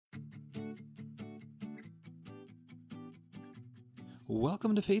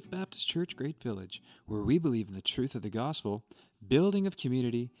Welcome to Faith Baptist Church Great Village, where we believe in the truth of the gospel, building of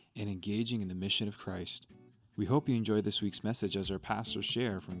community, and engaging in the mission of Christ. We hope you enjoy this week's message as our pastors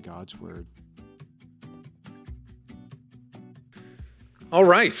share from God's Word. All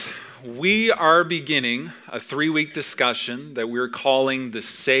right, we are beginning a 3-week discussion that we're calling the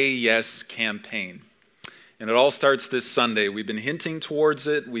Say Yes campaign. And it all starts this Sunday. We've been hinting towards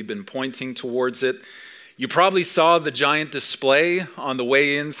it. We've been pointing towards it. You probably saw the giant display on the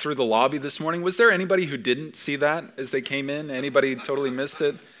way in through the lobby this morning. Was there anybody who didn't see that as they came in? Anybody totally missed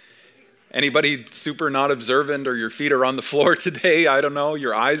it? Anybody super not observant, or your feet are on the floor today? I don't know.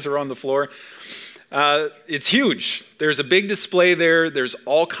 Your eyes are on the floor. It's huge. There's a big display there. There's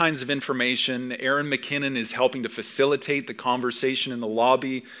all kinds of information. Aaron McKinnon is helping to facilitate the conversation in the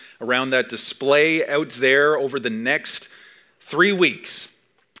lobby around that display out there over the next 3 weeks.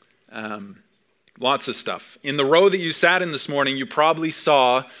 Lots of stuff. In the row that you sat in this morning, you probably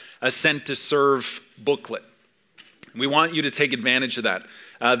saw a Sent to Serve booklet. We want you to take advantage of that.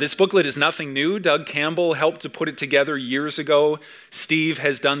 This booklet is nothing new. Doug Campbell helped to put it together years ago. Steve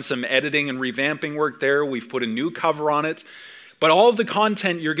has done some editing and revamping work there. We've put a new cover on it. But all of the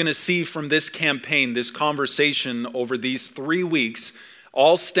content you're going to see from this campaign, this conversation over these 3 weeks,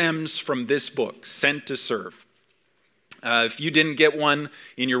 all stems from this book, Sent to Serve. If you didn't get one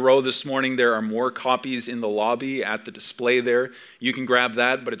in your row this morning, there are more copies in the lobby at the display there. You can grab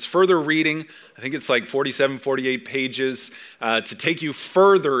that, but it's further reading. I think it's like 47, 48 pages to take you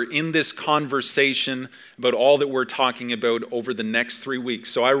further in this conversation about all that we're talking about over the next 3 weeks.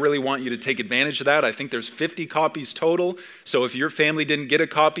 So I really want you to take advantage of that. I think there's 50 copies total. So if your family didn't get a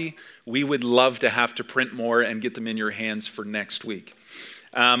copy, we would love to have to print more and get them in your hands for next week.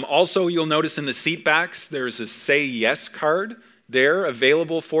 Also, you'll notice in the seat backs, there's a Say Yes card there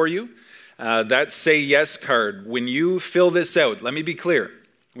available for you. That Say Yes card, when you fill this out, let me be clear.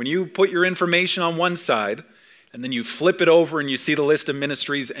 When you put your information on one side, and then you flip it over and you see the list of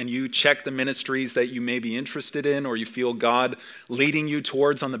ministries and you check the ministries that you may be interested in or you feel God leading you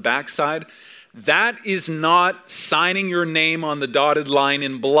towards on the backside, that is not signing your name on the dotted line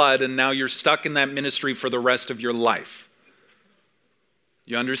in blood and now you're stuck in that ministry for the rest of your life.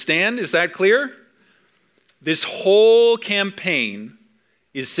 You understand? Is that clear? This whole campaign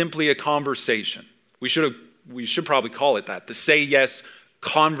is simply a conversation. We should probably call it that, the Say Yes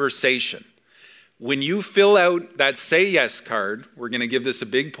conversation. When you fill out that Say Yes card, we're going to give this a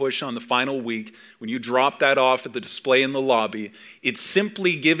big push on the final week. When you drop that off at the display in the lobby, it's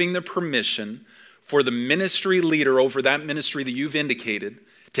simply giving the permission for the ministry leader over that ministry that you've indicated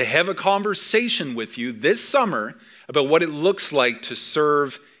to have a conversation with you this summer about what it looks like to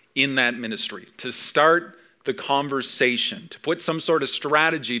serve in that ministry, to start the conversation, to put some sort of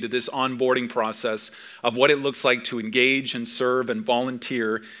strategy to this onboarding process of what it looks like to engage and serve and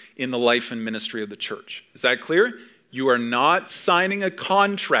volunteer in the life and ministry of the church. Is that clear? You are not signing a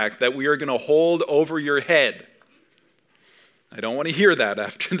contract that we are going to hold over your head. I don't want to hear that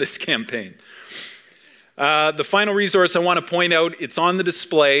after this campaign. The final resource I want to point out, it's on the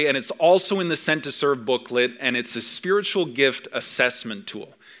display and it's also in the Sent to Serve booklet, and it's a spiritual gift assessment tool.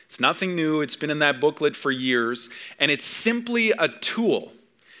 It's nothing new. It's been in that booklet for years, and it's simply a tool.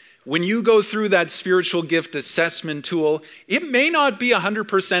 When you go through that spiritual gift assessment tool, it may not be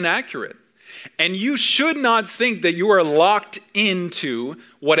 100% accurate, and you should not think that you are locked into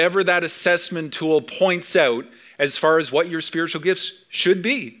whatever that assessment tool points out as far as what your spiritual gifts should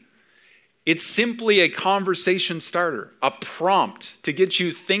be. It's simply a conversation starter, a prompt to get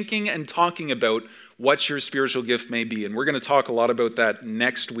you thinking and talking about what your spiritual gift may be. And we're going to talk a lot about that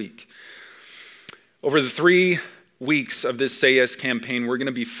next week. Over the 3 weeks of this Say Yes campaign, we're going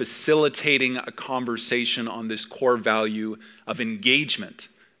to be facilitating a conversation on this core value of engagement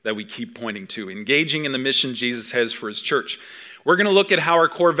that we keep pointing to, engaging in the mission Jesus has for his church. We're going to look at how our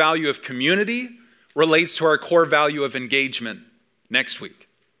core value of community relates to our core value of engagement next week.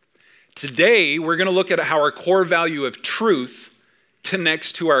 Today, we're going to look at how our core value of truth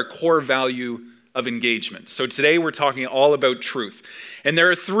connects to our core value of engagement. So today, we're talking all about truth. And there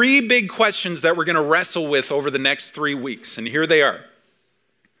are 3 big questions that we're going to wrestle with over the next 3 weeks. And here they are.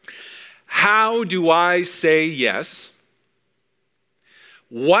 How do I say yes?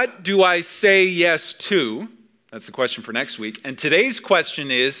 What do I say yes to? That's the question for next week. And today's question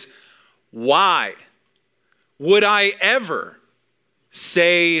is, why would I ever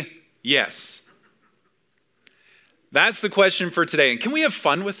say yes? That's the question for today. And can we have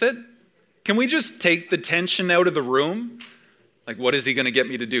fun with it? Can we just take the tension out of the room? Like, what is he going to get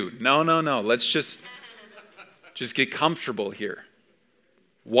me to do? No. Let's just get comfortable here.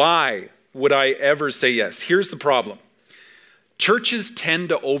 Why would I ever say yes? Here's the problem. Churches tend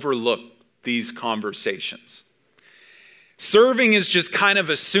to overlook these conversations. Serving is just kind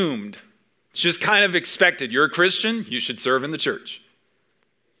of assumed. It's just kind of expected. You're a Christian, you should serve in the church.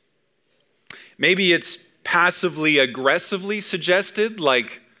 Maybe it's passively aggressively suggested,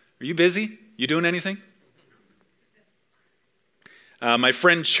 like, are you busy? You doing anything? My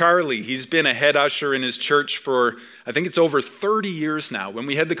friend Charlie, he's been a head usher in his church for, I think it's over 30 years now. When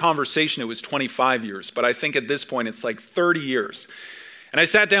we had the conversation, it was 25 years, but I think at this point it's like 30 years. And I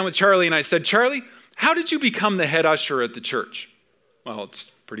sat down with Charlie and I said, Charlie, how did you become the head usher at the church? Well,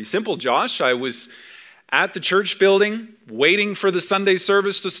 it's pretty simple, Josh. I was at the church building, waiting for the Sunday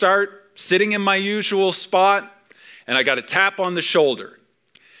service to start, sitting in my usual spot, and I got a tap on the shoulder.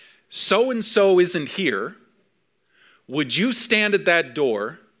 So-and-so isn't here. Would you stand at that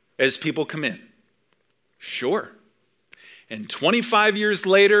door as people come in? Sure. And 25 years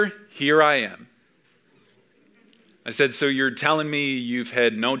later, here I am. I said, so you're telling me you've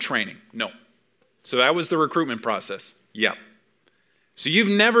had no training? No. So that was the recruitment process? Yep. So you've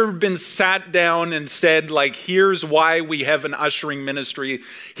never been sat down and said, like, here's why we have an ushering ministry.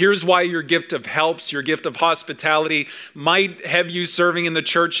 Here's why your gift of helps, your gift of hospitality might have you serving in the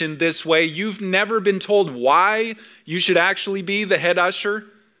church in this way. You've never been told why you should actually be the head usher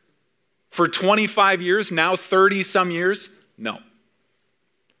for 25 years, now 30 some years? No.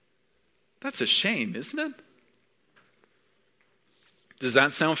 That's a shame, isn't it? Does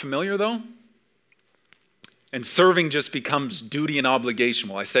that sound familiar, though? And serving just becomes duty and obligation.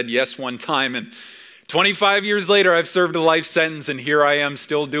 Well, I said yes one time, and 25 years later, I've served a life sentence, and here I am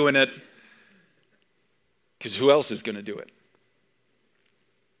still doing it. Because who else is going to do it?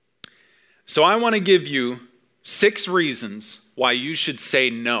 So I want to give you 6 reasons why you should say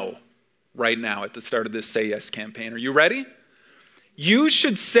no right now at the start of this Say Yes campaign. Are you ready? You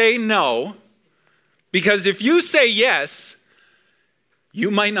should say no, because if you say yes, you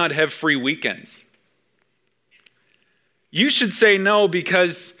might not have free weekends. You should say no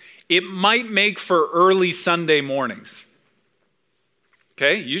because it might make for early Sunday mornings.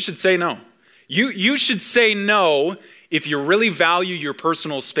 Okay? You should say no. You should say no if you really value your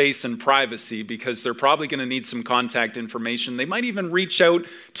personal space and privacy, because they're probably going to need some contact information. They might even reach out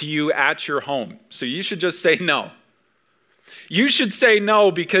to you at your home. So you should just say no. You should say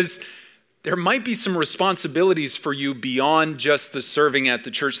no because there might be some responsibilities for you beyond just the serving at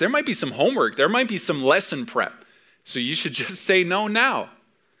the church. There might be some homework. There might be some lesson prep. So you should just say no now.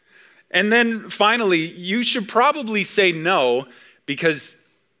 And then finally, you should probably say no because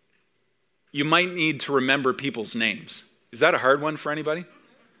you might need to remember people's names. Is that a hard one for anybody?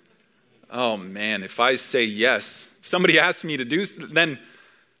 Oh man, if I say yes, if somebody asks me to do, then,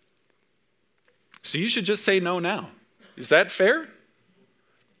 so you should just say no now. Is that fair?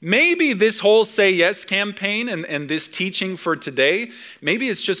 Maybe this whole Say Yes campaign and this teaching for today, maybe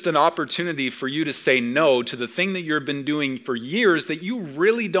it's just an opportunity for you to say no to the thing that you've been doing for years that you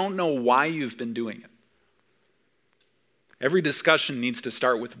really don't know why you've been doing it. Every discussion needs to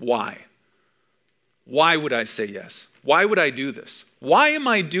start with why. Why would I say yes? Why would I do this? Why am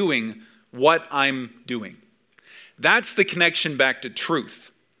I doing what I'm doing? That's the connection back to truth.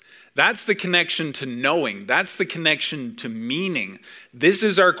 That's the connection to knowing. That's the connection to meaning. This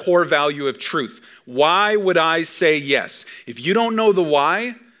is our core value of truth. Why would I say yes? If you don't know the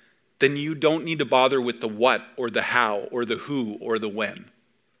why, then you don't need to bother with the what or the how or the who or the when,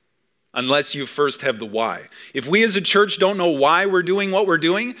 unless you first have the why. If we as a church don't know why we're doing what we're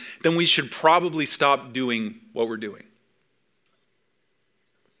doing, then we should probably stop doing what we're doing.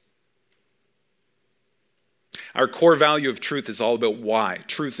 Our core value of truth is all about why.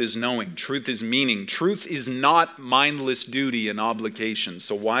 Truth is knowing. Truth is meaning. Truth is not mindless duty and obligation.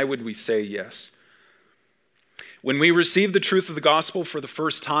 So why would we say yes? When we receive the truth of the gospel for the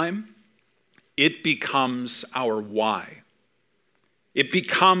first time, it becomes our why. It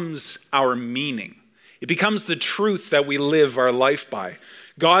becomes our meaning. It becomes the truth that we live our life by.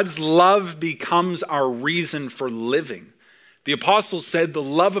 God's love becomes our reason for living. The apostles said the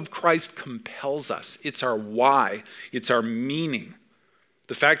love of Christ compels us. It's our why. It's our meaning.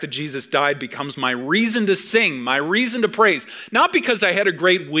 The fact that Jesus died becomes my reason to sing, my reason to praise. Not because I had a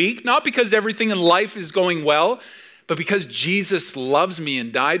great week, not because everything in life is going well, but because Jesus loves me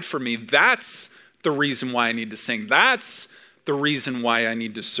and died for me. That's the reason why I need to sing. That's the reason why I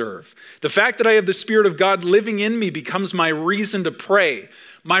need to serve. The fact that I have the Spirit of God living in me becomes my reason to pray,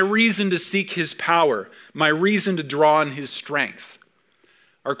 my reason to seek his power, my reason to draw on his strength.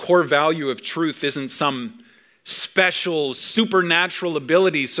 Our core value of truth isn't some special supernatural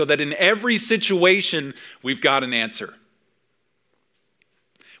ability so that in every situation we've got an answer.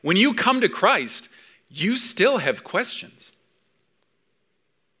 When you come to Christ, you still have questions.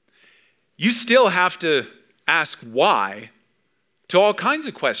 You still have to ask why to all kinds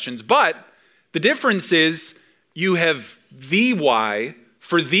of questions. But the difference is you have the why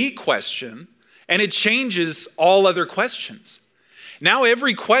for the question, and it changes all other questions. Now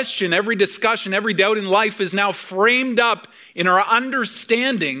every question, every discussion, every doubt in life is now framed up in our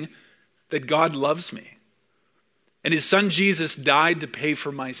understanding that God loves me. And his son Jesus died to pay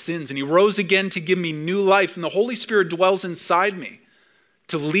for my sins. And he rose again to give me new life. And the Holy Spirit dwells inside me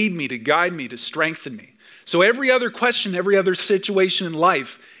to lead me, to guide me, to strengthen me. So every other question, every other situation in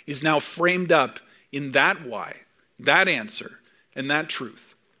life is now framed up in that why, that answer, and that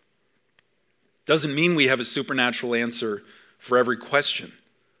truth. Doesn't mean we have a supernatural answer for every question.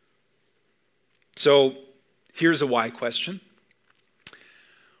 So here's a why question.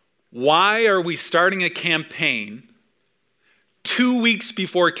 Why are we starting a campaign 2 weeks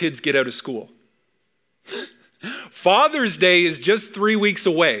before kids get out of school? Father's Day is just 3 weeks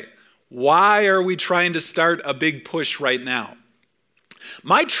away. Why are we trying to start a big push right now?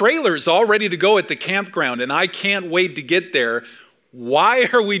 My trailer's all ready to go at the campground, and I can't wait to get there. Why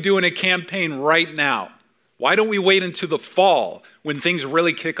are we doing a campaign right now? Why don't we wait until the fall when things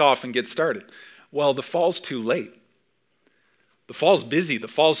really kick off and get started? Well, the fall's too late. The fall's busy. The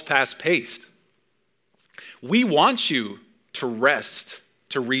fall's fast-paced. We want you to rest,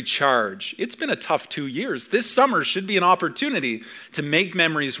 to recharge. It's been a tough 2 years. This summer should be an opportunity to make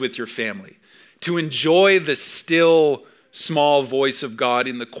memories with your family, to enjoy the still, small voice of God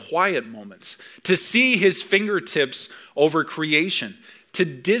in the quiet moments, to see his fingertips over creation, to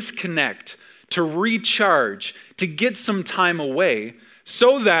disconnect, to recharge, to get some time away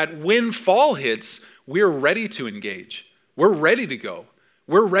so that when fall hits, we're ready to engage. We're ready to go.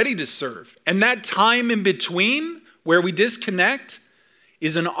 We're ready to serve. And that time in between where we disconnect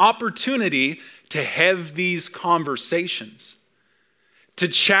is an opportunity to have these conversations, to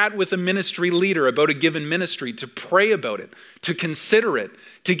chat with a ministry leader about a given ministry, to pray about it, to consider it,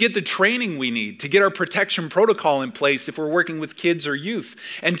 to get the training we need, to get our protection protocol in place if we're working with kids or youth,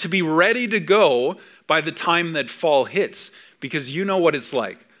 and to be ready to go by the time that fall hits. Because you know what it's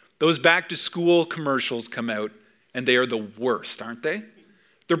like. Those back to school commercials come out and they are the worst, aren't they?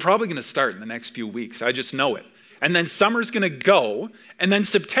 They're probably going to start in the next few weeks. I just know it. And then summer's going to go, and then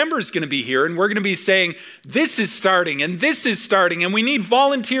September's going to be here, and we're going to be saying, this is starting, and this is starting, and we need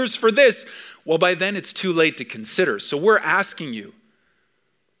volunteers for this. Well, by then it's too late to consider. So we're asking you,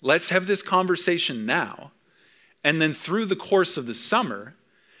 let's have this conversation now, and then through the course of the summer,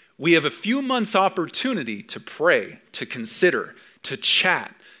 we have a few months' opportunity to pray, to consider, to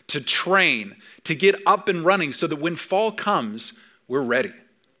chat, to train, to get up and running so that when fall comes, we're ready.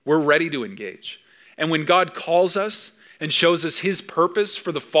 We're ready to engage. And when God calls us and shows us his purpose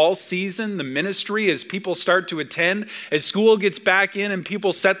for the fall season, the ministry, as people start to attend, as school gets back in and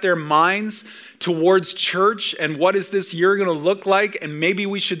people set their minds towards church and what is this year going to look like, and maybe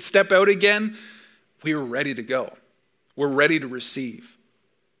we should step out again, we are ready to go. We're ready to receive.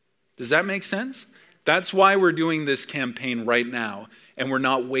 Does that make sense? That's why we're doing this campaign right now, and we're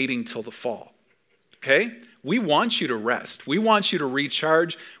not waiting till the fall. Okay? We want you to rest. We want you to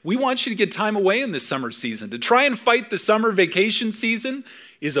recharge. We want you to get time away in this summer season. To try and fight the summer vacation season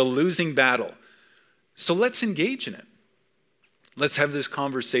is a losing battle. So let's engage in it. Let's have this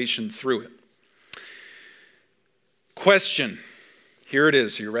conversation through it. Question. Here it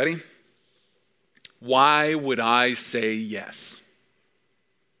is. Are you ready? Why would I say yes?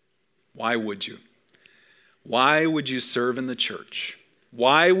 Why would you? Why would you serve in the church?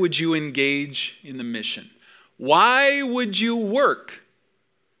 Why would you engage in the mission? Why would you work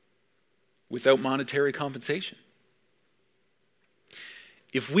without monetary compensation?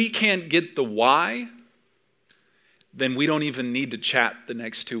 If we can't get the why, then we don't even need to chat the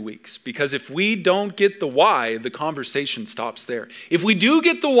next 2 weeks. Because if we don't get the why, the conversation stops there. If we do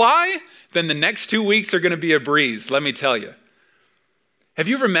get the why, then the next 2 weeks are going to be a breeze, let me tell you. Have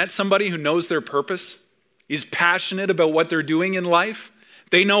you ever met somebody who knows their purpose, is passionate about what they're doing in life?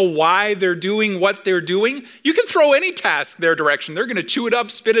 They know why they're doing what they're doing. You can throw any task their direction. They're going to chew it up,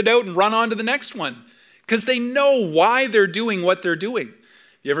 spit it out, and run on to the next one because they know why they're doing what they're doing.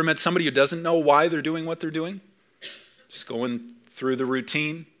 You ever met somebody who doesn't know why they're doing what they're doing? Just going through the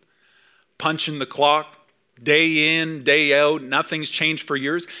routine, punching the clock, day in, day out, nothing's changed for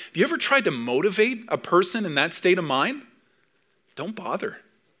years. Have you ever tried to motivate a person in that state of mind? Don't bother.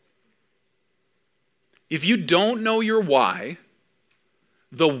 If you don't know your why,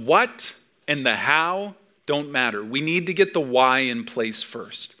 the what and the how don't matter. We need to get the why in place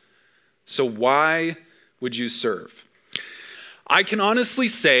first. So why would you serve? I can honestly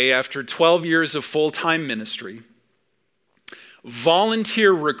say after 12 years of full-time ministry,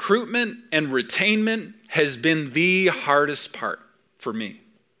 volunteer recruitment and retainment has been the hardest part for me.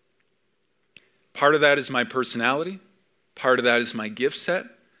 Part of that is my personality. Part of that is my gift set.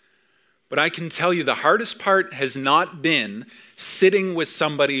 But I can tell you the hardest part has not been sitting with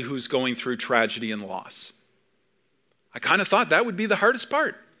somebody who's going through tragedy and loss. I kind of thought that would be the hardest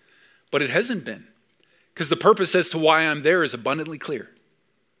part, but it hasn't been, because the purpose as to why I'm there is abundantly clear.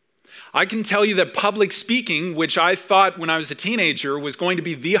 I can tell you that public speaking, which I thought when I was a teenager was going to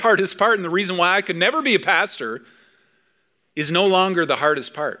be the hardest part and the reason why I could never be a pastor, is no longer the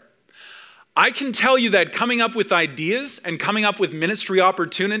hardest part. I can tell you that coming up with ideas and coming up with ministry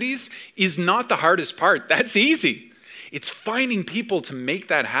opportunities is not the hardest part. That's easy. It's finding people to make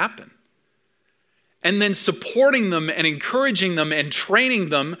that happen. And then supporting them and encouraging them and training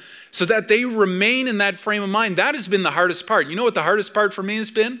them so that they remain in that frame of mind. That has been the hardest part. You know what the hardest part for me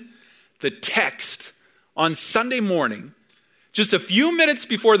has been? The text on Sunday morning, just a few minutes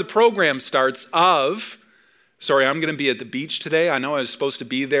before the program starts of, sorry, I'm going to be at the beach today. I know I was supposed to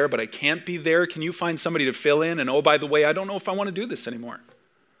be there, but I can't be there. Can you find somebody to fill in? And oh, by the way, I don't know if I want to do this anymore.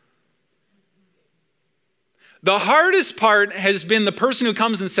 The hardest part has been the person who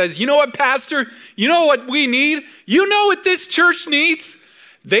comes and says, you know what, Pastor? You know what we need? You know what this church needs?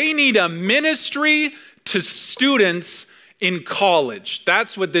 They need a ministry to students in college.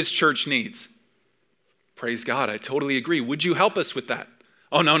 That's what this church needs. Praise God, I totally agree. Would you help us with that?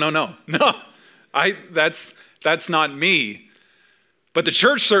 Oh, no. That's not me. But the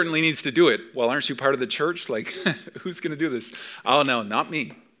church certainly needs to do it. Well, aren't you part of the church? Like, who's going to do this? Oh, no, not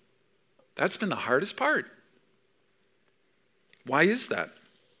me. That's been the hardest part. Why is that?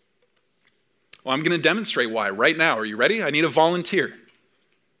 Well, I'm going to demonstrate why right now. Are you ready? I need a volunteer.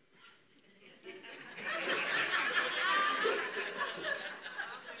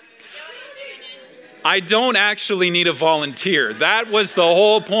 I don't actually need a volunteer. That was the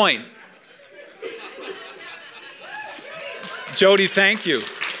whole point. Jody, thank you.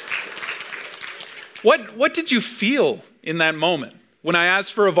 What did you feel in that moment when I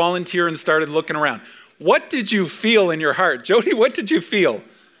asked for a volunteer and started looking around? What did you feel in your heart? Jody, what did you feel?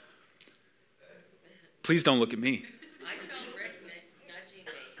 Please don't look at me. I felt Rick nudging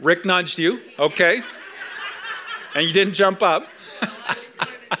me. Rick nudged you? Okay. And you didn't jump up. I just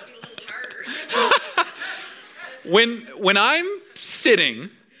wanted to be a little harder. When I'm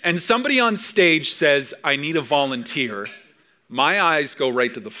sitting and somebody on stage says, I need a volunteer, my eyes go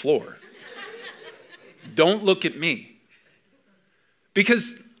right to the floor. Don't look at me.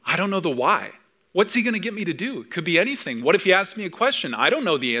 Because I don't know the why. What's he going to get me to do? It could be anything. What if he asks me a question? I don't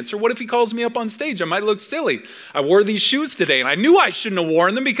know the answer. What if he calls me up on stage? I might look silly. I wore these shoes today, and I knew I shouldn't have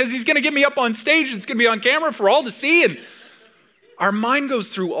worn them because he's going to get me up on stage. And it's going to be on camera for all to see. And our mind goes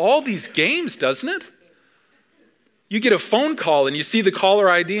through all these games, doesn't it? You get a phone call, and you see the caller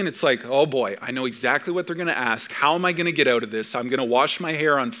ID, and it's like, oh boy, I know exactly what they're going to ask. How am I going to get out of this? I'm going to wash my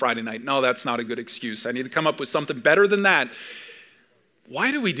hair on Friday night. No, that's not a good excuse. I need to come up with something better than that.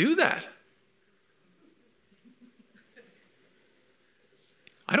 Why do we do that?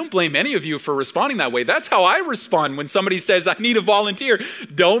 I don't blame any of you for responding that way. That's how I respond when somebody says, I need a volunteer.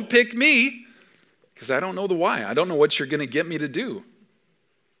 Don't pick me, because I don't know the why. I don't know what you're going to get me to do.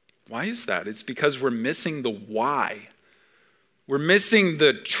 Why is that? It's because we're missing the why. We're missing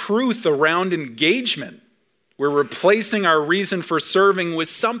the truth around engagement. We're replacing our reason for serving with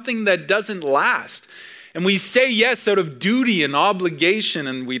something that doesn't last. And we say yes out of duty and obligation,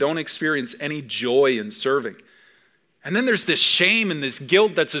 and we don't experience any joy in serving. And then there's this shame and this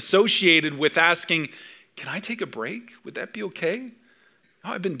guilt that's associated with asking, can I take a break? Would that be okay?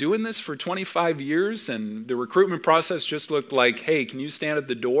 Oh, I've been doing this for 25 years, and the recruitment process just looked like, hey, can you stand at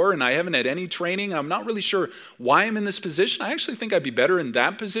the door? And I haven't had any training. I'm not really sure why I'm in this position. I actually think I'd be better in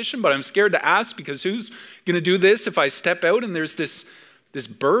that position, but I'm scared to ask because who's going to do this if I step out? And there's this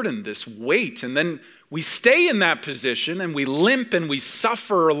burden, this weight. And then we stay in that position, and we limp and we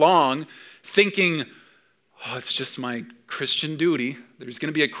suffer along thinking, oh, it's just my Christian duty. There's going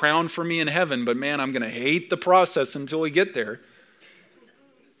to be a crown for me in heaven, but man, I'm going to hate the process until we get there.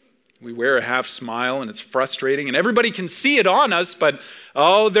 We wear a half smile, and it's frustrating, and everybody can see it on us, but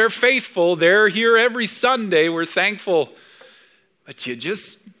oh, they're faithful. They're here every Sunday. We're thankful. But you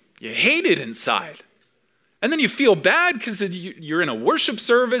hate it inside. And then you feel bad because you're in a worship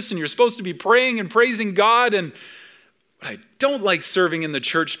service, and you're supposed to be praying and praising God, and I don't like serving in the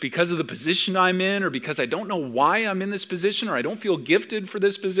church because of the position I'm in, or because I don't know why I'm in this position, or I don't feel gifted for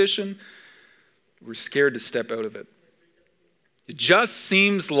this position. We're scared to step out of it. It just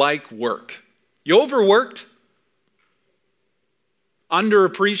seems like work. You overworked?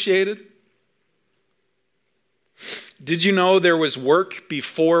 Underappreciated? Did you know there was work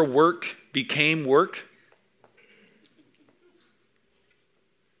before work became work?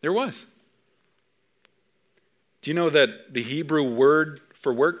 There was. Do you know that the Hebrew word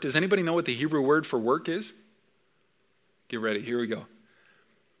for work, does anybody know what the Hebrew word for work is? Get ready, here we go.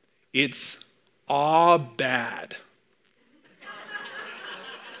 It's abad.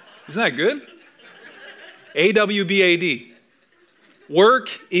 Isn't that good? A-W-B-A-D. Work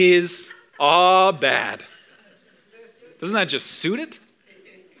is abad. Doesn't that just suit it?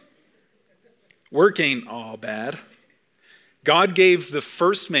 Work ain't all bad. God gave the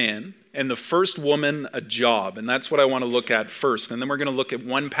first man and the first woman a job, and that's what I want to look at first. And then we're going to look at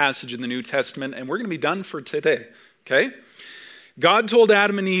one passage in the New Testament, and we're going to be done for today, okay? God told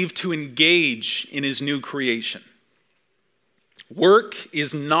Adam and Eve to engage in his new creation. Work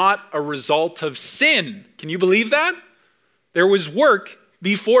is not a result of sin. Can you believe that? There was work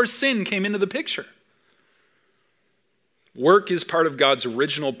before sin came into the picture. Work is part of God's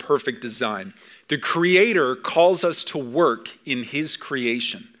original perfect design. The Creator calls us to work in his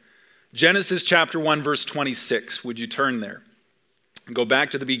creation. Genesis chapter 1, verse 26. Would you turn there? And go back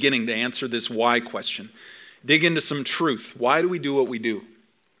to the beginning to answer this why question. Dig into some truth. Why do we do what we do?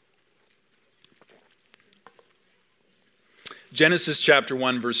 Genesis chapter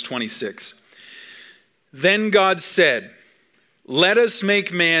 1, verse 26. Then God said, "Let us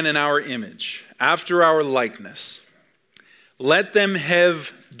make man in our image, after our likeness. Let them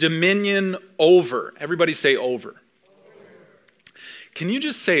have dominion over." Everybody say over. Can you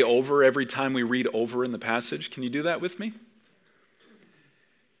just say over every time we read over in the passage? Can you do that with me?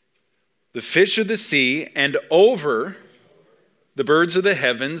 The fish of the sea, and over the birds of the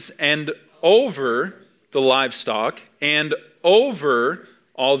heavens, and over the livestock, and over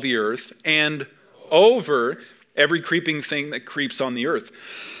all the earth, and over every creeping thing that creeps on the earth.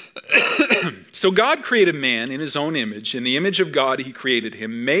 So God created man in his own image. In the image of God, he created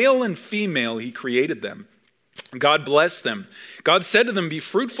him. Male and female, he created them. God blessed them. God said to them, "Be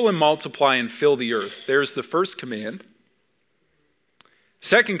fruitful and multiply and fill the earth." There's the first command.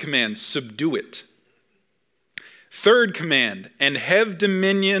 Second command, subdue it. Third command, and have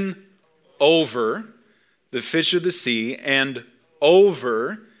dominion over the fish of the sea, and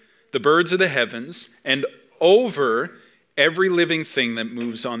over the birds of the heavens, and over every living thing that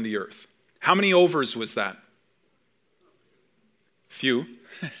moves on the earth. How many overs was that? Few.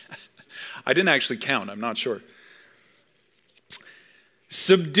 I didn't actually count, I'm not sure.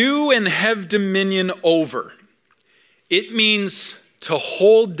 Subdue and have dominion over. It means to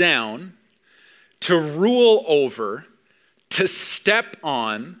hold down, to rule over, to step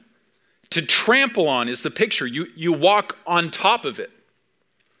on, to trample on is the picture. You walk on top of it.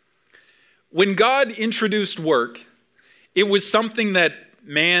 When God introduced work, it was something that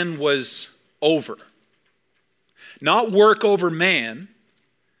man was over. Not work over man.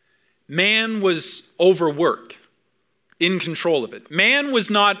 Man was over work, in control of it. Man was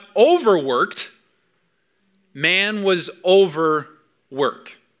not overworked. Man was over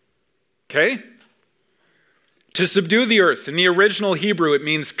work. Okay? To subdue the earth. In the original Hebrew, it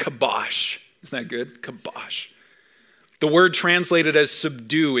means kabosh. Isn't that good? Kabosh. The word translated as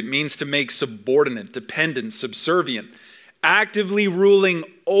subdue, it means to make subordinate, dependent, subservient, actively ruling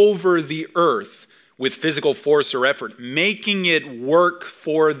over the earth with physical force or effort, making it work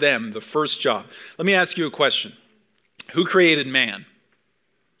for them, the first job. Let me ask you a question. Who created man?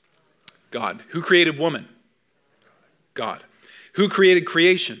 God. Who created woman? God. Who created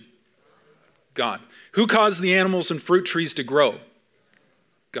creation? God. Who caused the animals and fruit trees to grow?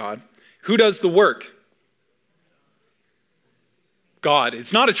 God. Who does the work? God.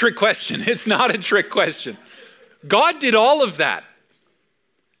 It's not a trick question. It's not a trick question. God did all of that.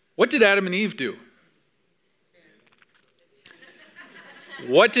 What did Adam and Eve do?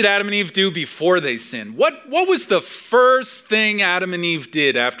 What did Adam and Eve do before they sinned? What was the first thing Adam and Eve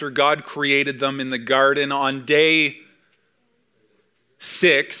did after God created them in the garden on day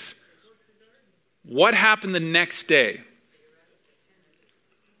 6? What happened the next day?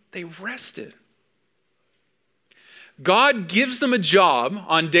 They rested. God gives them a job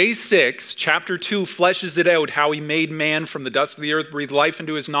on day 6. Chapter 2 fleshes it out, how he made man from the dust of the earth, breathed life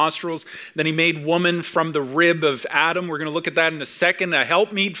into his nostrils. Then he made woman from the rib of Adam. We're going to look at that in a second. A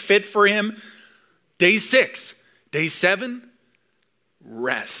helpmeet fit for him. Day 6. Day 7,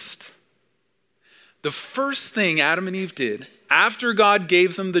 rest. The first thing Adam and Eve did after God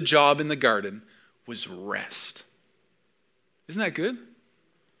gave them the job in the garden was rest. Isn't that good?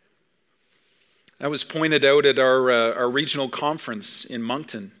 That was pointed out at our regional conference in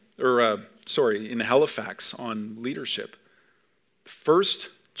Moncton, in Halifax on leadership. First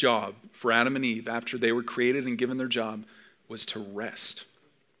job for Adam and Eve after they were created and given their job was to rest.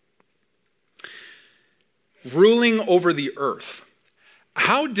 Ruling over the earth.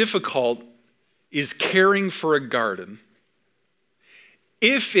 How difficult is caring for a garden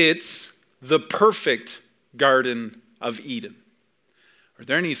if it's the perfect Garden of Eden? Are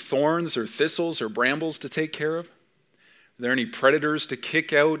there any thorns or thistles or brambles to take care of? Are there any predators to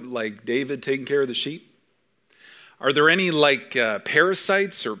kick out like David taking care of the sheep? Are there any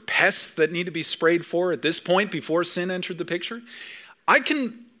parasites or pests that need to be sprayed for at this point before sin entered the picture? I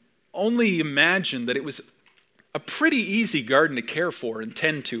can only imagine that it was a pretty easy garden to care for and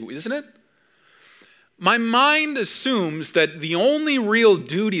tend to, isn't it? My mind assumes that the only real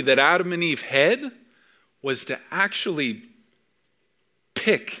duty that Adam and Eve had was to actually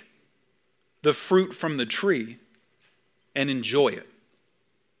pick the fruit from the tree and enjoy it.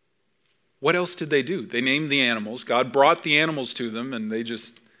 What else did they do? They named the animals. God brought the animals to them and they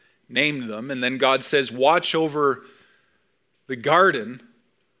just named them. And then God says, watch over the garden.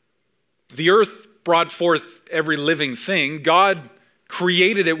 The earth brought forth every living thing. God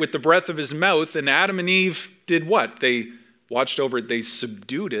created it with the breath of his mouth, and Adam and Eve did what? They watched over it. They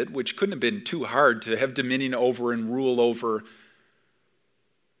subdued it, which couldn't have been too hard to have dominion over and rule over.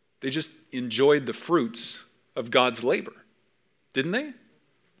 They just enjoyed the fruits of God's labor, didn't they?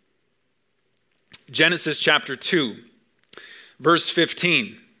 Genesis chapter 2, verse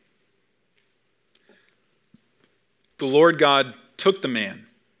 15. The Lord God took the man,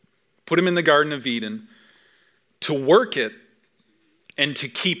 put him in the Garden of Eden to work it and to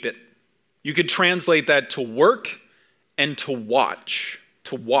keep it. You could translate that to work and to watch.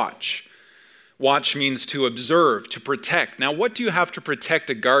 To watch. Watch means to observe, to protect. Now, what do you have to protect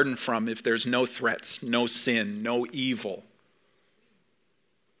a garden from if there's no threats, no sin, no evil?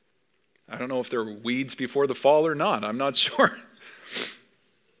 I don't know if there were weeds before the fall or not. I'm not sure.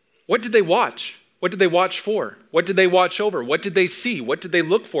 What did they watch? What did they watch for? What did they watch over? What did they see? What did they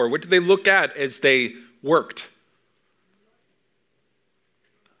look for? What did they look at as they worked?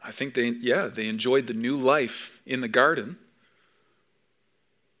 I think they enjoyed the new life in the garden.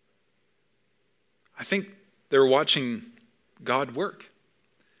 I think they were watching God work.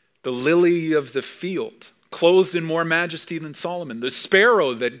 The lily of the field, clothed in more majesty than Solomon. The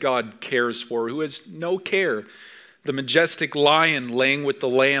sparrow that God cares for, who has no care. The majestic lion laying with the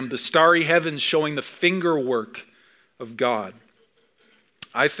lamb. The starry heavens showing the fingerwork of God.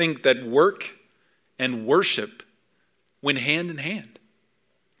 I think that work and worship went hand in hand.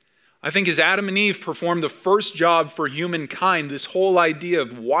 I think as Adam and Eve performed the first job for humankind, this whole idea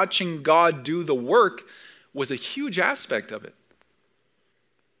of watching God do the work was a huge aspect of it.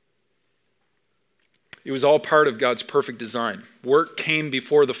 It was all part of God's perfect design. Work came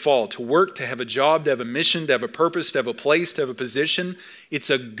before the fall. To work, to have a job, to have a mission, to have a purpose, to have a place, to have a position. It's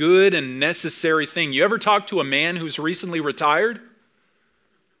a good and necessary thing. You ever talk to a man who's recently retired?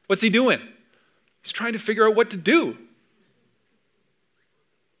 What's he doing? He's trying to figure out what to do.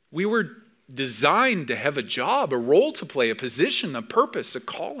 We were designed to have a job, a role to play, a position, a purpose, a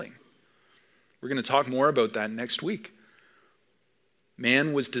calling. We're going to talk more about that next week.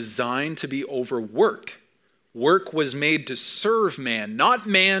 Man was designed to be over work. Work was made to serve man, not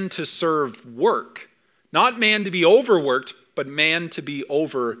man to serve work. Not man to be overworked, but man to be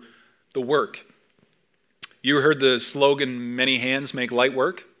over the work. You heard the slogan, many hands make light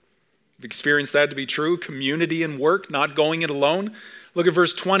work? You've experienced that to be true. Community and work, not going it alone. Look at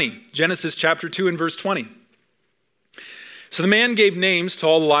verse 20, Genesis chapter 2 and verse 20. So the man gave names to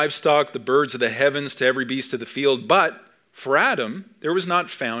all the livestock, the birds of the heavens, to every beast of the field. But for Adam, there was not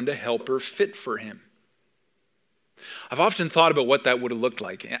found a helper fit for him. I've often thought about what that would have looked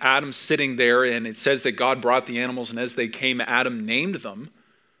like. Adam sitting there, and it says that God brought the animals, and as they came, Adam named them.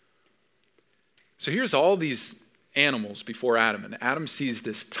 So here's all these animals before Adam, and Adam sees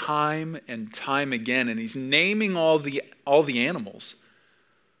this time and time again, and he's naming all the animals.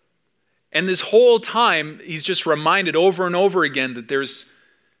 And this whole time, he's just reminded over and over again that there's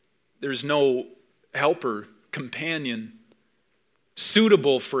no helper, companion,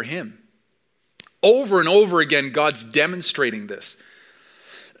 suitable for him. Over and over again, God's demonstrating this.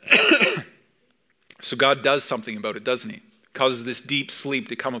 So God does something about it, doesn't he? Causes this deep sleep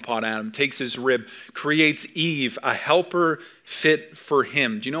to come upon Adam, takes his rib, creates Eve, a helper fit for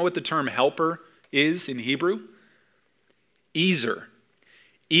him. Do you know what the term helper is in Hebrew? Ezer.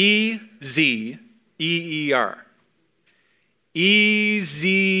 E-Z-E-E-R.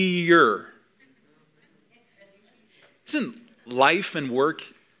 Easier. Isn't life and work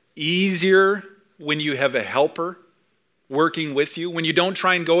easier when you have a helper working with you? When you don't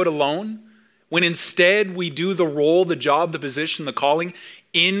try and go it alone? When instead we do the role, the job, the position, the calling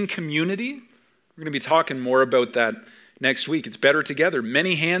in community. We're going to be talking more about that next week. It's better together.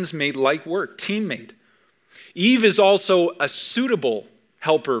 Many hands made light work, teammate. Eve is also a suitable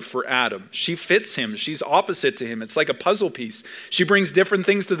helper for Adam. She fits him. She's opposite to him. It's like a puzzle piece. She brings different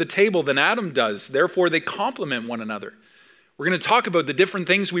things to the table than Adam does. Therefore, they complement one another. We're going to talk about the different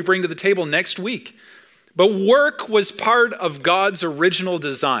things we bring to the table next week. But work was part of God's original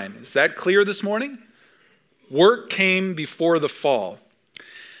design. Is that clear this morning? Work came before the fall.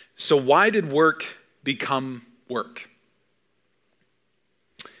 So why did work become work?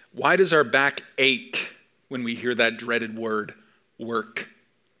 Why does our back ache when we hear that dreaded word, work?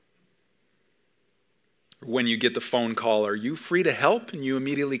 Or when you get the phone call, are you free to help? And you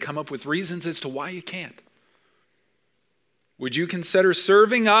immediately come up with reasons as to why you can't. Would you consider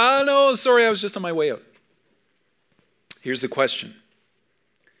serving? No, sorry, I was just on my way out. Here's the question.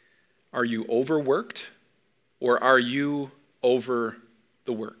 Are you overworked or are you over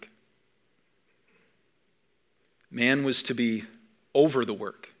the work? Man was to be over the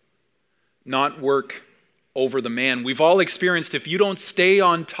work, not work over the man. We've all experienced if you don't stay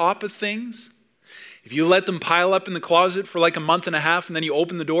on top of things, if you let them pile up in the closet for like a month and a half and then you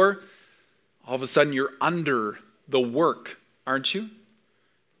open the door, all of a sudden you're under the work, aren't you?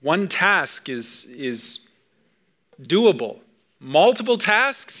 One task is doable. Multiple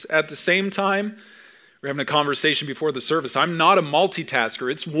tasks at the same time. We're having a conversation before the service. I'm not a multitasker.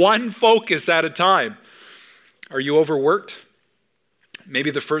 It's one focus at a time. Are you overworked?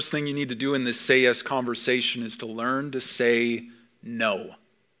 Maybe the first thing you need to do in this Say Yes conversation is to learn to say no.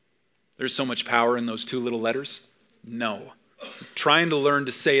 There's so much power in those two little letters. No. I'm trying to learn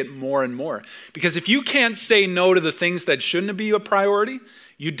to say it more and more. Because if you can't say no to the things that shouldn't be a priority,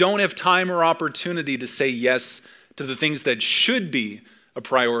 you don't have time or opportunity to say yes to the things that should be a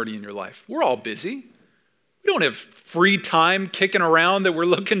priority in your life. We're all busy. We don't have free time kicking around that we're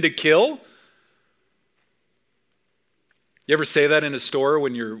looking to kill. You ever say that in a store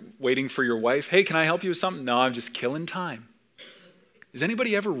when you're waiting for your wife? Hey, can I help you with something? No, I'm just killing time. Is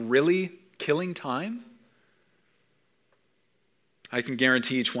anybody ever really killing time? I can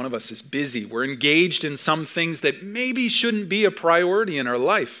guarantee each one of us is busy. We're engaged in some things that maybe shouldn't be a priority in our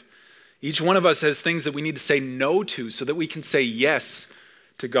life. Each one of us has things that we need to say no to so that we can say yes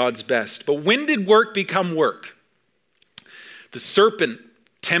to God's best. But when did work become work? The serpent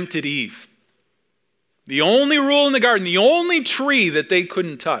tempted Eve. The only rule in the garden, the only tree that they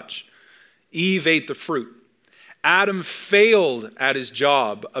couldn't touch. Eve ate the fruit. Adam failed at his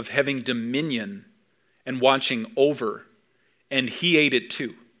job of having dominion and watching over, and he ate it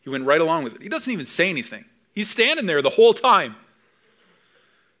too. He went right along with it. He doesn't even say anything. He's standing there the whole time.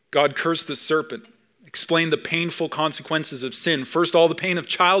 God cursed the serpent, explained the painful consequences of sin. First, all the pain of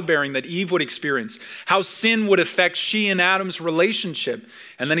childbearing that Eve would experience, how sin would affect she and Adam's relationship.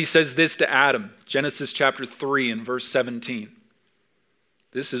 And then he says this to Adam, Genesis chapter 3 and verse 17.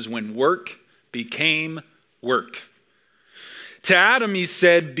 This is when work became work. To Adam he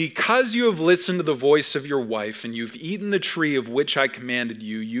said, because you have listened to the voice of your wife and you've eaten the tree of which I commanded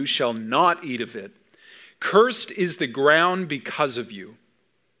you, you shall not eat of it. Cursed is the ground because of you.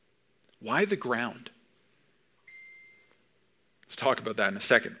 Why the ground? Let's talk about that in a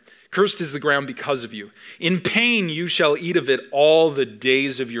second. Cursed is the ground because of you. In pain you shall eat of it all the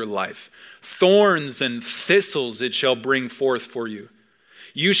days of your life. Thorns and thistles it shall bring forth for you.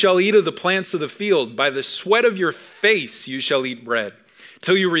 You shall eat of the plants of the field. By the sweat of your face you shall eat bread,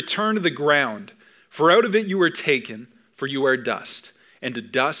 till you return to the ground. For out of it you were taken, for you are dust, and to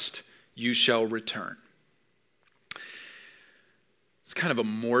dust you shall return. It's kind of a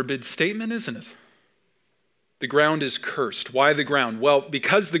morbid statement, isn't it? The ground is cursed. Why the ground? Well,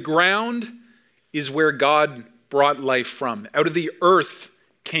 because the ground is where God brought life from. Out of the earth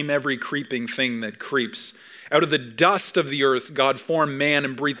came every creeping thing that creeps. Out of the dust of the earth, God formed man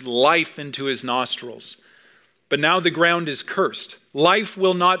and breathed life into his nostrils. But now the ground is cursed. Life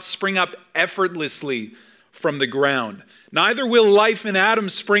will not spring up effortlessly from the ground. Neither will life in Adam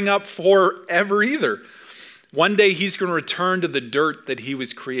spring up forever either. One day he's going to return to the dirt that he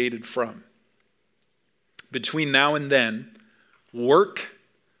was created from. Between now and then, work,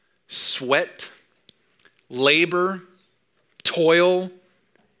 sweat, labor, toil,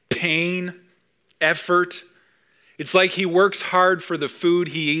 pain, effort. It's like he works hard for the food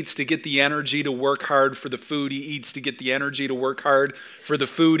he eats to get the energy to work hard for the food he eats to get the energy to work hard for the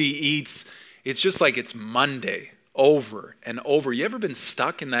food he eats. It's just like it's Monday over and over. You ever been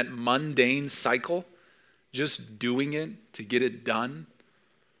stuck in that mundane cycle? Just doing it to get it done?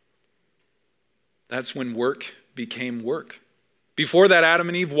 That's when work became work. Before that, Adam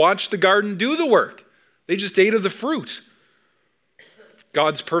and Eve watched the garden do the work. They just ate of the fruit.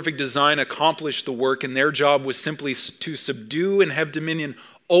 God's perfect design accomplished the work, and their job was simply to subdue and have dominion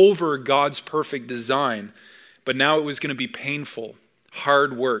over God's perfect design. But now it was going to be painful,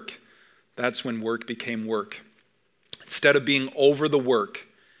 hard work. That's when work became work. Instead of being over the work,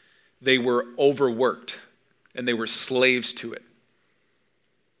 they were overworked, and they were slaves to it.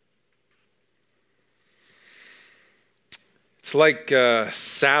 It's like a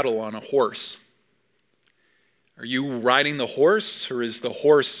saddle on a horse. Are you riding the horse, or is the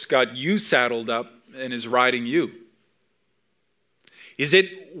horse got you saddled up and is riding you? Is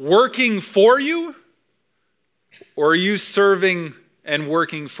it working for you, or are you serving and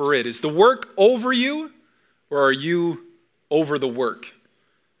working for it? Is the work over you, or are you over the work?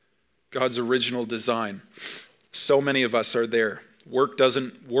 God's original design. So many of us are there. Work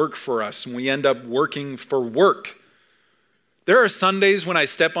doesn't work for us, and we end up working for work. There are Sundays when I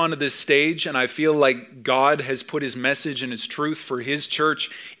step onto this stage and I feel like God has put his message and his truth for his church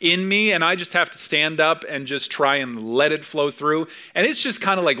in me, and I just have to stand up and just try and let it flow through. And it's just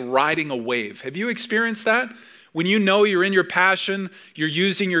kind of like riding a wave. Have you experienced that? When you know you're in your passion, you're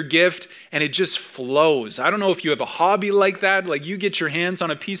using your gift, and it just flows. I don't know if you have a hobby like that, like you get your hands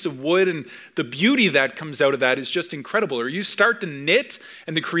on a piece of wood and the beauty that comes out of that is just incredible. Or you start to knit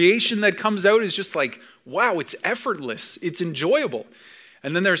and the creation that comes out is just like, wow, it's effortless, it's enjoyable.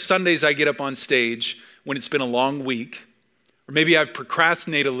 And then there's Sundays I get up on stage when it's been a long week, or maybe I've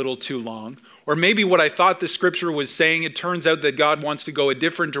procrastinated a little too long, or maybe what I thought the scripture was saying, it turns out that God wants to go a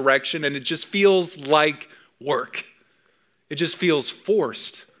different direction, and it just feels like work. It just feels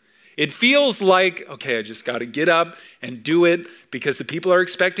forced. It feels like, okay, I just got to get up and do it because the people are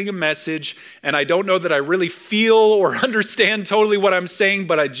expecting a message, and I don't know that I really feel or understand totally what I'm saying,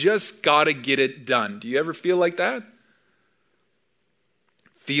 but I just got to get it done. Do you ever feel like that?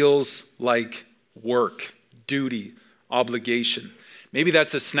 Feels like work, duty, obligation. Maybe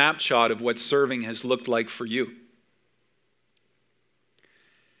that's a snapshot of what serving has looked like for you.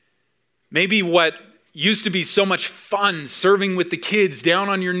 Maybe what used to be so much fun, serving with the kids, down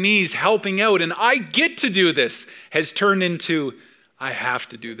on your knees, helping out, and I get to do this, has turned into, I have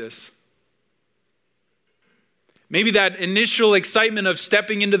to do this. Maybe that initial excitement of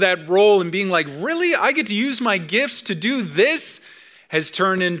stepping into that role and being like, really? I get to use my gifts to do this? Has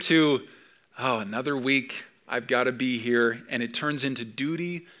turned into, oh, another week, I've got to be here, and it turns into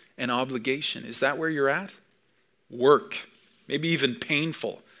duty and obligation. Is that where you're at? Work, maybe even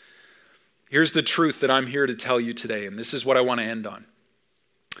painful. Here's the truth that I'm here to tell you today, and this is what I want to end on.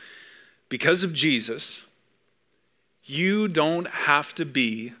 Because of Jesus, you don't have to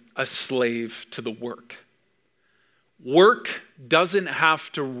be a slave to the work. Work doesn't have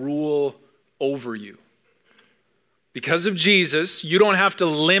to rule over you. Because of Jesus, you don't have to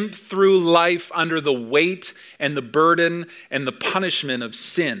limp through life under the weight and the burden and the punishment of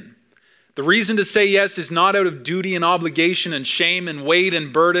sin. The reason to say yes is not out of duty and obligation and shame and weight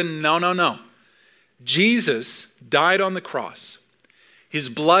and burden. No. Jesus died on the cross. His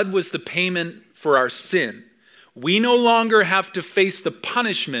blood was the payment for our sin. We no longer have to face the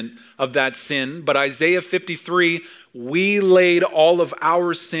punishment of that sin, but Isaiah 53, we laid all of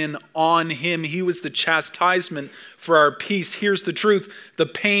our sin on him. He was the chastisement for our peace. Here's the truth: the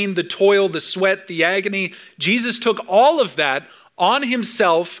pain, the toil, the sweat, the agony. Jesus took all of that on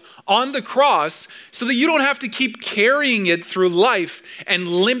himself on the cross so that you don't have to keep carrying it through life and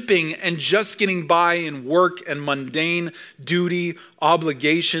limping and just getting by in work and mundane duty,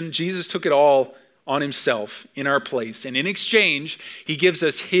 obligation. Jesus took it all on himself in our place. And in exchange, he gives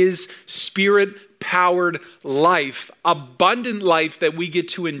us his spirit-powered life, abundant life that we get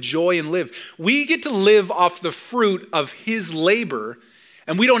to enjoy and live. We get to live off the fruit of his labor,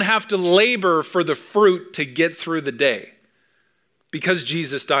 and we don't have to labor for the fruit to get through the day because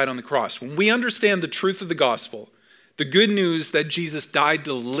Jesus died on the cross. When we understand the truth of the gospel, the good news that Jesus died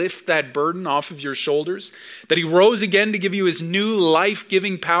to lift that burden off of your shoulders, that he rose again to give you his new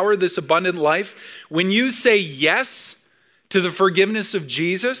life-giving power, this abundant life. When you say yes to the forgiveness of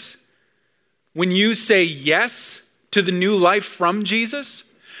Jesus, when you say yes to the new life from Jesus,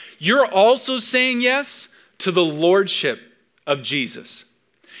 you're also saying yes to the lordship of Jesus.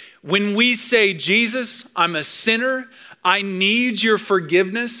 When we say, Jesus, I'm a sinner, I need your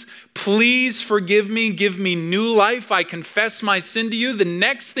forgiveness. Please forgive me. Give me new life. I confess my sin to you. The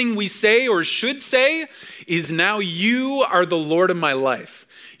next thing we say or should say is, now you are the Lord of my life.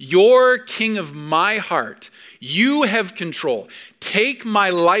 You're king of my heart. You have control. Take my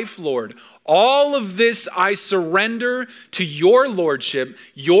life, Lord. All of this I surrender to your lordship,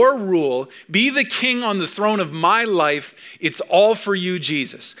 your rule. Be the king on the throne of my life. It's all for you,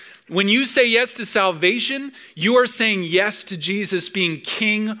 Jesus. When you say yes to salvation, you are saying yes to Jesus being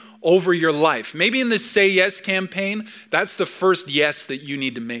king over your life. Maybe in this Say Yes campaign, that's the first yes that you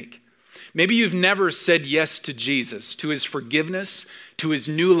need to make. Maybe you've never said yes to Jesus, to his forgiveness, to his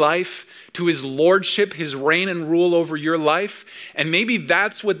new life, to his lordship, his reign and rule over your life. And maybe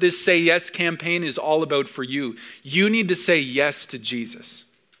that's what this Say Yes campaign is all about for you. You need to say yes to Jesus.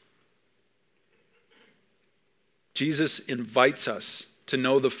 Jesus invites us to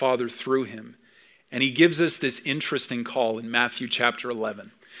know the Father through him. And he gives us this interesting call in Matthew chapter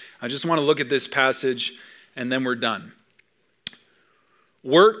 11. I just want to look at this passage and then we're done.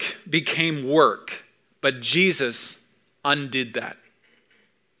 Work became work, but Jesus undid that.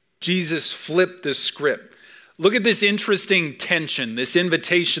 Jesus flipped the script. Look at this interesting tension, this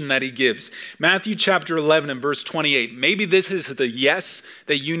invitation that he gives. Matthew chapter 11 and verse 28. Maybe this is the yes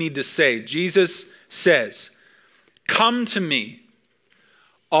that you need to say. Jesus says, "Come to me,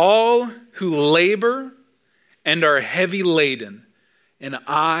 all who labor and are heavy laden, and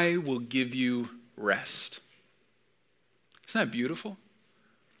I will give you rest." Isn't that beautiful?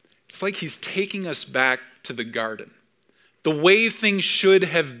 It's like he's taking us back to the garden. The way things should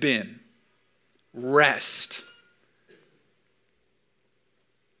have been. Rest.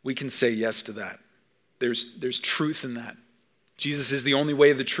 We can say yes to that. There's truth in that. Jesus is the only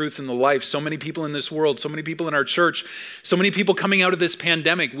way, the truth, and the life. So many people in this world, so many people in our church, so many people coming out of this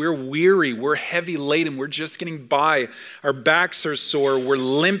pandemic, we're weary, we're heavy laden, we're just getting by. Our backs are sore, we're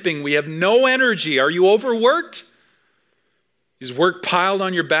limping, we have no energy. Are you overworked? Is work piled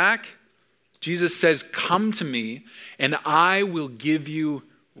on your back? Jesus says, "Come to me and I will give you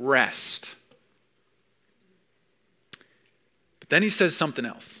rest." But then he says something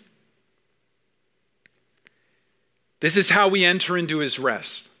else. This is how we enter into his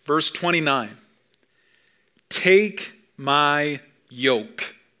rest. Verse 29. "Take my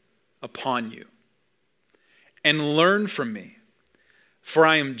yoke upon you and learn from me, for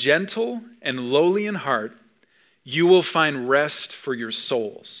I am gentle and lowly in heart. You will find rest for your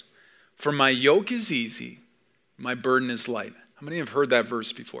souls. For my yoke is easy, my burden is light." How many have heard that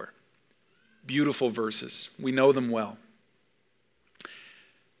verse before? Beautiful verses. We know them well.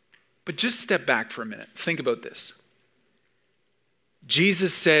 But just step back for a minute. Think about this.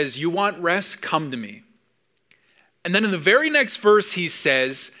 Jesus says, "You want rest? Come to me." And then in the very next verse, he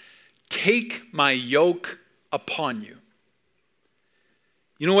says, "Take my yoke upon you."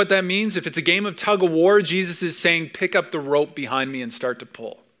 You know what that means? If it's a game of tug of war, Jesus is saying, pick up the rope behind me and start to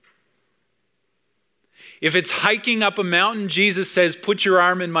pull. If it's hiking up a mountain, Jesus says, put your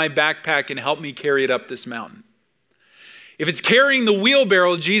arm in my backpack and help me carry it up this mountain. If it's carrying the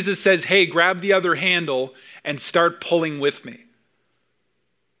wheelbarrow, Jesus says, hey, grab the other handle and start pulling with me.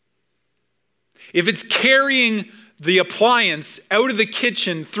 If it's carrying the appliance out of the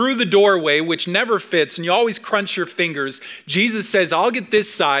kitchen through the doorway, which never fits, and you always crunch your fingers, Jesus says, I'll get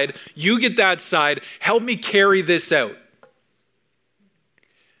this side, you get that side, help me carry this out.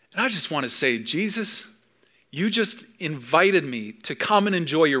 And I just want to say, Jesus, you just invited me to come and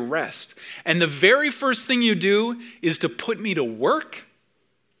enjoy your rest. And the very first thing you do is to put me to work?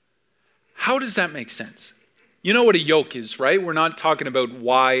 How does that make sense? You know what a yoke is, right? We're not talking about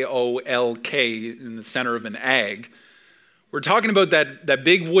Y-O-L-K in the center of an egg. We're talking about that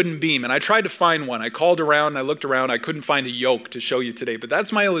big wooden beam. And I tried to find one. I called around, I looked around, I couldn't find a yoke to show you today. But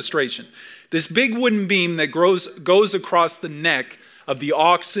that's my illustration. This big wooden beam that goes across the neck of the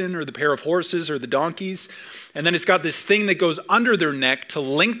oxen or the pair of horses or the donkeys. And then it's got this thing that goes under their neck to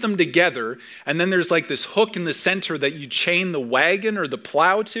link them together. And then there's like this hook in the center that you chain the wagon or the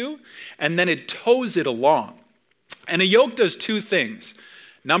plow to. And then it tows it along. And a yoke does two things.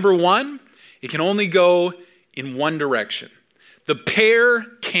 Number one, it can only go in one direction. The pair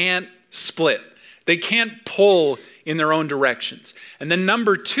can't split. They can't pull in their own directions. And then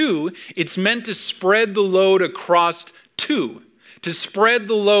number two, it's meant to spread the load across two, to spread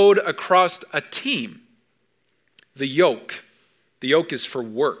the load across a team. The yoke is for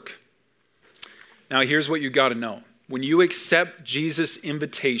work. Now here's what you got to know. When you accept Jesus'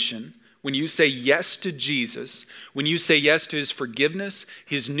 invitation, when you say yes to Jesus, when you say yes to his forgiveness,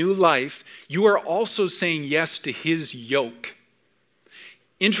 his new life, you are also saying yes to his yoke.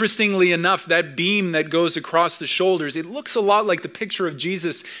 Interestingly enough, that beam that goes across the shoulders, it looks a lot like the picture of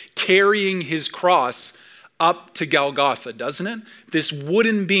Jesus carrying his cross up to Golgotha, doesn't it? This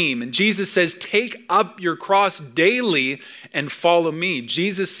wooden beam. And Jesus says, take up your cross daily and follow me.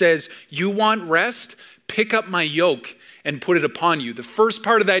 Jesus says, you want rest? Pick up my yoke and put it upon you. The first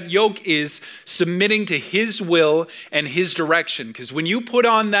part of that yoke is submitting to his will and his direction. Because when you put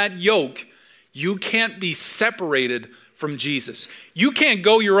on that yoke, you can't be separated from Jesus. You can't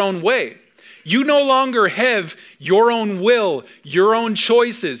go your own way. You no longer have your own will, your own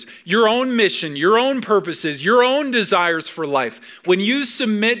choices, your own mission, your own purposes, your own desires for life. When you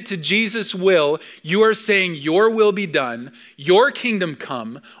submit to Jesus' will, you are saying, your will be done, your kingdom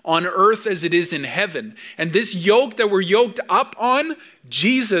come on earth as it is in heaven. And this yoke that we're yoked up on,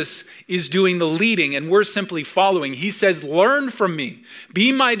 Jesus is doing the leading and we're simply following. He says, learn from me,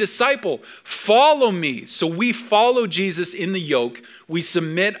 be my disciple, follow me. So we follow Jesus in the yoke. We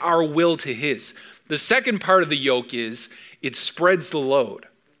submit our will to his. The second part of the yoke is it spreads the load.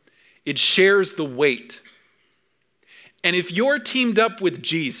 It shares the weight. And if you're teamed up with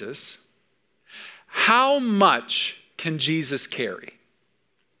Jesus, how much can Jesus carry?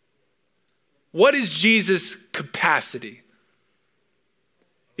 What is Jesus' capacity?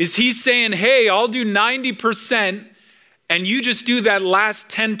 Is he saying, hey, I'll do 90% and you just do that last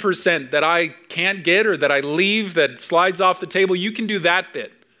 10% that I can't get or that I leave that slides off the table? You can do that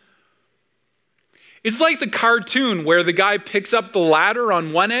bit. It's like the cartoon where the guy picks up the ladder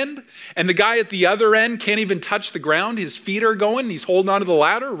on one end and the guy at the other end can't even touch the ground. His feet are going, he's holding onto the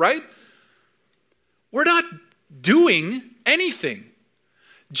ladder, right? We're not doing anything.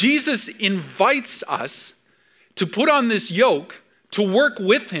 Jesus invites us to put on this yoke, to work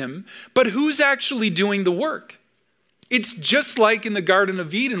with him, but who's actually doing the work? It's just like in the Garden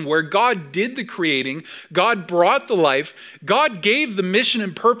of Eden where God did the creating, God brought the life, God gave the mission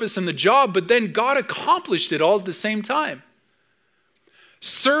and purpose and the job, but then God accomplished it all at the same time.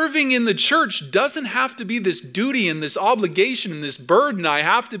 Serving in the church doesn't have to be this duty and this obligation and this burden. I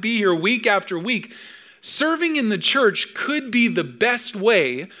have to be here week after week. Serving in the church could be the best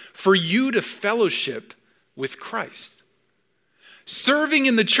way for you to fellowship with Christ. Serving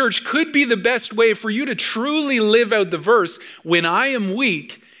in the church could be the best way for you to truly live out the verse, when I am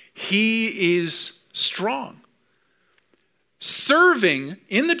weak, he is strong. Serving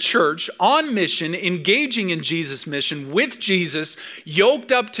in the church on mission, engaging in Jesus' mission with Jesus,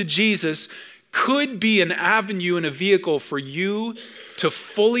 yoked up to Jesus, could be an avenue and a vehicle for you to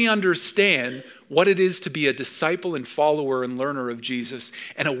fully understand what it is to be a disciple and follower and learner of Jesus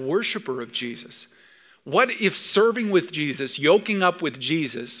and a worshiper of Jesus. What if serving with Jesus, yoking up with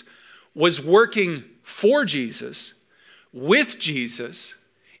Jesus, was working for Jesus, with Jesus,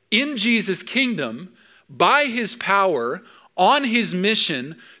 in Jesus' kingdom, by his power, on his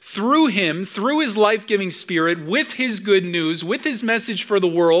mission, through him, through his life-giving spirit, with his good news, with his message for the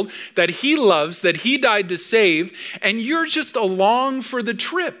world that he loves, that he died to save, and you're just along for the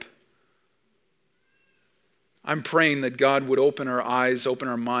trip? I'm praying that God would open our eyes, open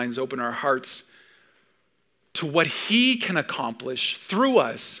our minds, open our hearts to what he can accomplish through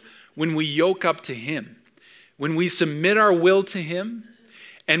us when we yoke up to him, when we submit our will to him,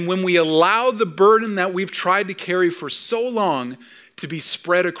 and when we allow the burden that we've tried to carry for so long to be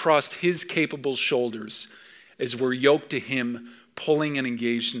spread across his capable shoulders as we're yoked to him, pulling and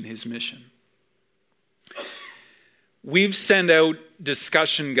engaged in his mission. We've sent out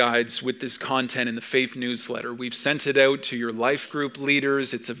discussion guides with this content in the Faith newsletter. We've sent it out to your life group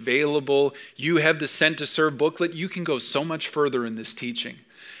leaders. It's available. You have the Sent to Serve booklet. You can go so much further in this teaching.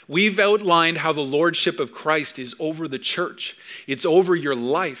 We've outlined how the lordship of Christ is over the church. It's over your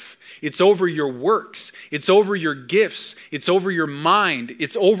life. It's over your works. It's over your gifts. It's over your mind.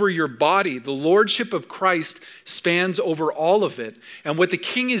 It's over your body. The lordship of Christ spans over all of it. And what the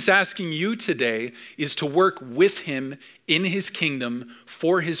King is asking you today is to work with him in his kingdom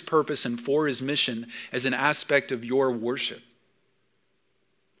for his purpose and for his mission as an aspect of your worship.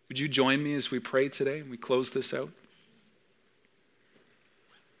 Would you join me as we pray today and we close this out?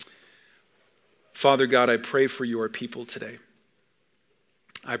 Father God, I pray for your people today.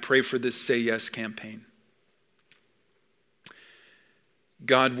 I pray for this Say Yes campaign.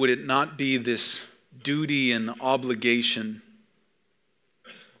 God, would it not be this duty and obligation,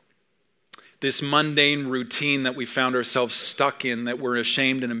 this mundane routine that we found ourselves stuck in, that we're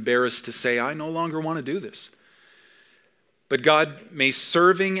ashamed and embarrassed to say, I no longer want to do this. But God, may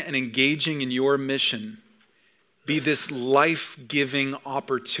serving and engaging in your mission be this life-giving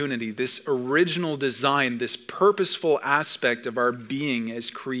opportunity, this original design, this purposeful aspect of our being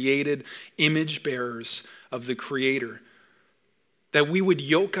as created image bearers of the Creator. That we would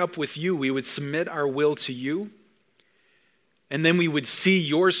yoke up with you, we would submit our will to you, and then we would see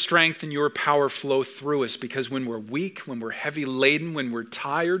your strength and your power flow through us, because when we're weak, when we're heavy laden, when we're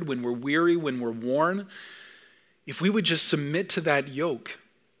tired, when we're weary, when we're worn, if we would just submit to that yoke,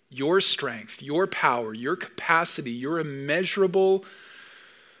 your strength, your power, your capacity, your immeasurable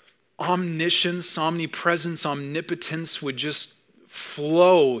omniscience, omnipresence, omnipotence would just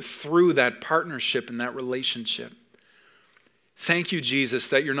flow through that partnership and that relationship. Thank you, Jesus,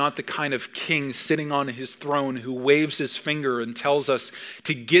 that you're not the kind of king sitting on his throne who waves his finger and tells us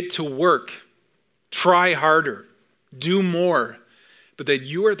to get to work, try harder, do more, but that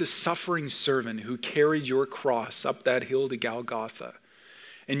you are the suffering servant who carried your cross up that hill to Golgotha.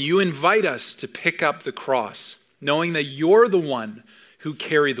 And you invite us to pick up the cross, knowing that you're the one who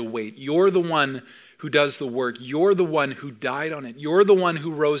carried the weight. You're the one who does the work. You're the one who died on it. You're the one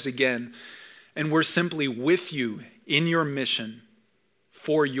who rose again. And we're simply with you in your mission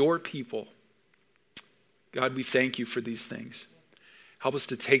for your people. God, we thank you for these things. Help us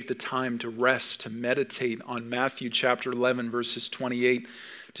to take the time to rest, to meditate on Matthew chapter 11, verses 28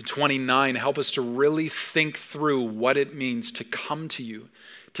 to 29. Help us to really think through what it means to come to you,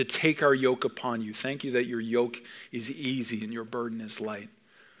 to take our yoke upon you. Thank you that your yoke is easy and your burden is light.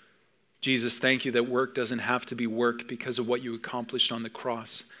 Jesus, thank you that work doesn't have to be work because of what you accomplished on the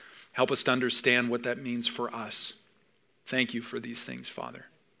cross. Help us to understand what that means for us. Thank you for these things, Father.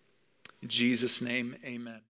 In Jesus' name, amen.